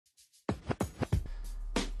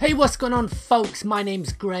Hey, what's going on folks, my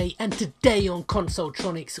name's Gray and today on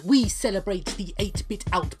Consoletronics we celebrate the 8-bit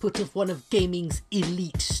output of one of gaming's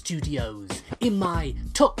elite studios in my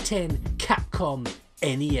top 10 Capcom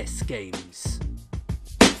NES games.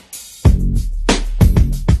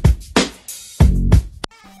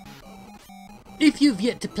 If you've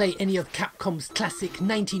yet to play any of Capcom's classic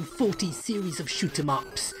 1940s series of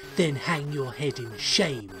shoot-em-ups, then hang your head in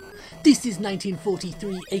shame. This is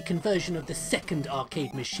 1943, a conversion of the second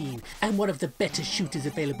arcade machine and one of the better shooters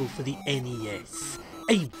available for the NES.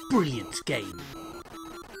 A brilliant game.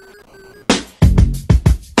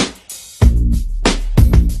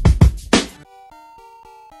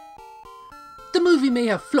 The movie may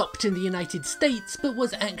have flopped in the United States, but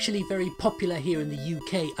was actually very popular here in the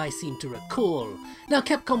UK, I seem to recall. Now,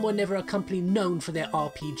 Capcom were never a company known for their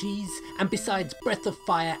RPGs, and besides Breath of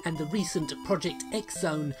Fire and the recent Project X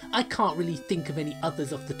Zone, I can't really think of any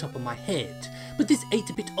others off the top of my head. But this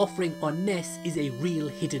 8-bit offering on NES is a real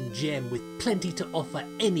hidden gem with plenty to offer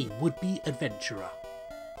any would-be adventurer.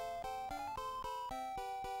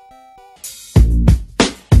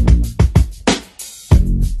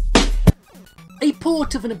 A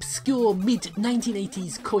port of an obscure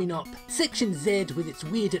mid-1980s coin-op, Section Z with its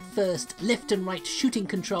weird at first left and right shooting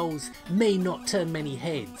controls may not turn many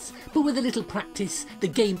heads, but with a little practice the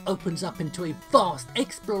game opens up into a vast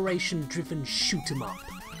exploration driven shoot 'em up.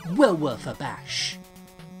 Well worth a bash.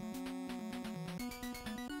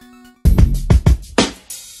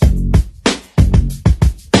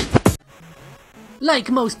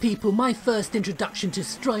 Like most people, my first introduction to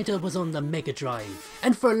Strider was on the Mega Drive,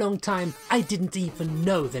 and for a long time I didn't even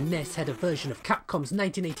know the NES had a version of Capcom's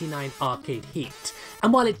 1989 arcade hit,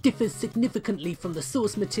 and while it differs significantly from the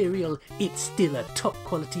source material, it's still a top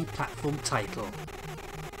quality platform title.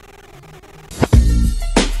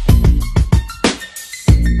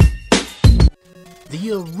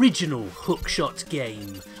 The original hookshot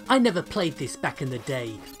game. I never played this back in the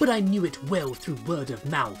day, but I knew it well through word of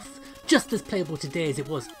mouth. Just as playable today as it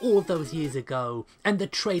was all those years ago, and the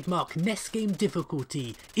trademark NES game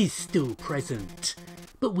difficulty is still present.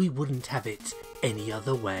 But we wouldn't have it any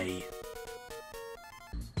other way.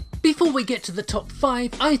 Before we get to the top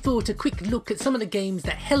 5, I thought a quick look at some of the games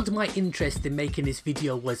that held my interest in making this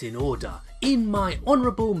video was in order, in my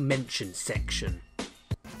honourable mention section.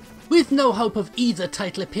 With no hope of either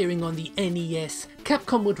title appearing on the NES,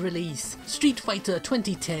 Capcom would release Street Fighter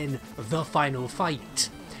 2010 The Final Fight.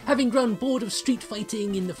 Having grown bored of street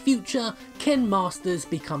fighting in the future, Ken Masters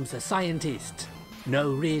becomes a scientist.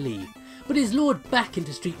 No really, but is lured back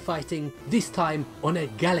into street fighting, this time on a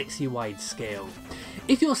galaxy-wide scale.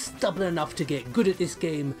 If you're stubborn enough to get good at this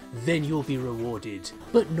game, then you'll be rewarded,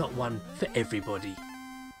 but not one for everybody.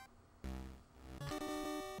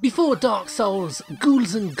 Before Dark Souls,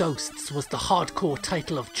 Ghouls and Ghosts was the hardcore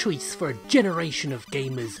title of choice for a generation of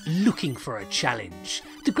gamers looking for a challenge.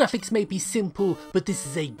 The graphics may be simple, but this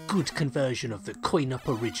is a good conversion of the coin-op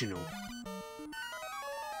original.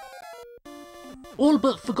 All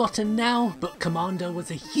but forgotten now, but Commando was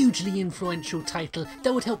a hugely influential title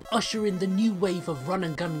that would help usher in the new wave of run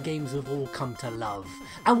and gun games we've all come to love.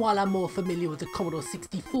 And while I'm more familiar with the Commodore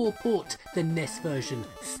 64 port, the NES version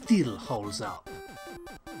still holds up.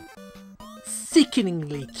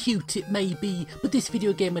 Sickeningly cute it may be, but this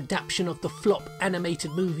video game adaptation of the flop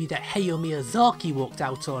animated movie that Hayao Miyazaki walked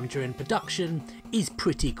out on during production is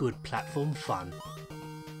pretty good platform fun.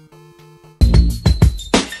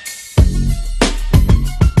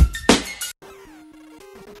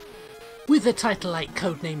 With a title like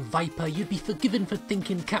Codename Viper, you'd be forgiven for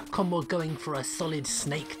thinking Capcom were going for a solid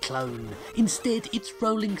Snake clone. Instead, it's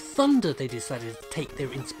Rolling Thunder they decided to take their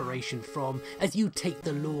inspiration from, as you take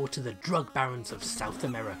the lore to the drug barons of South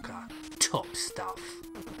America. Top stuff.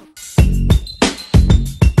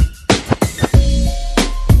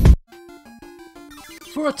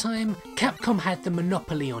 For a time, Capcom had the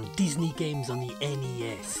monopoly on Disney games on the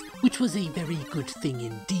NES, which was a very good thing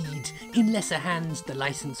indeed. In lesser hands, the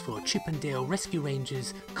license for Chip 'n Dale Rescue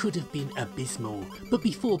Rangers could have been abysmal, but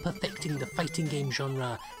before perfecting the fighting game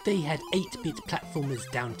genre, they had 8-bit platformers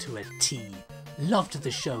down to a T. Loved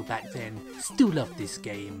the show back then, still love this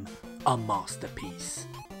game. A masterpiece.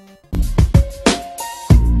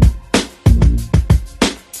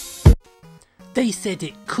 They said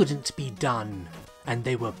it couldn't be done. And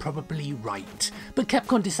they were probably right, but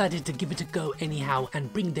Capcom decided to give it a go anyhow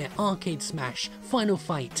and bring their arcade smash Final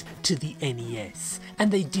Fight to the NES,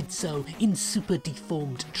 and they did so in super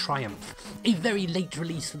deformed triumph. A very late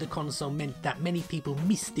release for the console meant that many people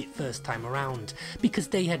missed it first time around, because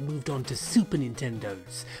they had moved on to Super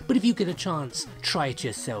Nintendos, but if you get a chance, try it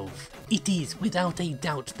yourself. It is without a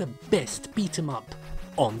doubt the best beat 'em up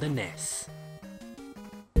on the NES.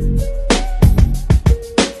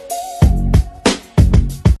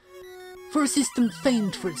 For a system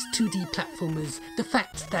famed for its 2D platformers, the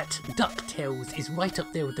fact that DuckTales is right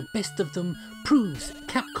up there with the best of them proves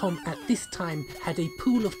Capcom at this time had a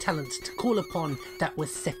pool of talent to call upon that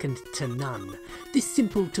was second to none. This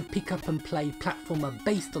simple to pick up and play platformer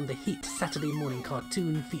based on the hit Saturday morning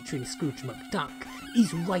cartoon featuring Scrooge McDuck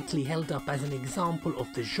is rightly held up as an example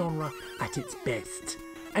of the genre at its best.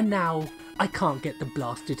 And now I can't get the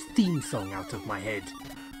blasted theme song out of my head.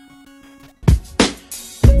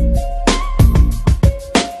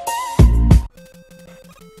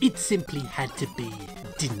 It simply had to be,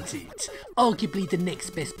 didn't it? Arguably the next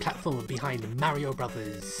best platformer behind Mario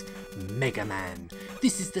Brothers, Mega Man.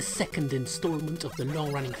 This is the second installment of the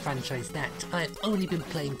long-running franchise that I've only been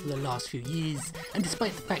playing for the last few years, and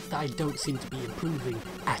despite the fact that I don't seem to be improving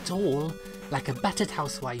at all, like a battered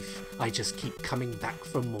housewife, I just keep coming back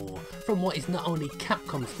for more, from what is not only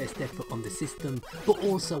Capcom's best effort on the system, but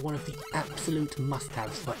also one of the absolute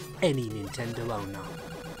must-haves for any Nintendo owner.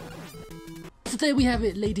 So there we have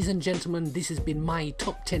it, ladies and gentlemen. This has been my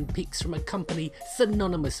top 10 picks from a company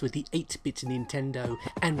synonymous with the 8-bit Nintendo,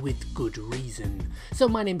 and with good reason. So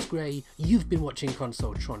my name's Gray, you've been watching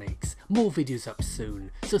Consoletronics. More videos up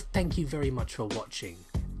soon, so thank you very much for watching,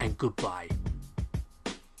 and goodbye.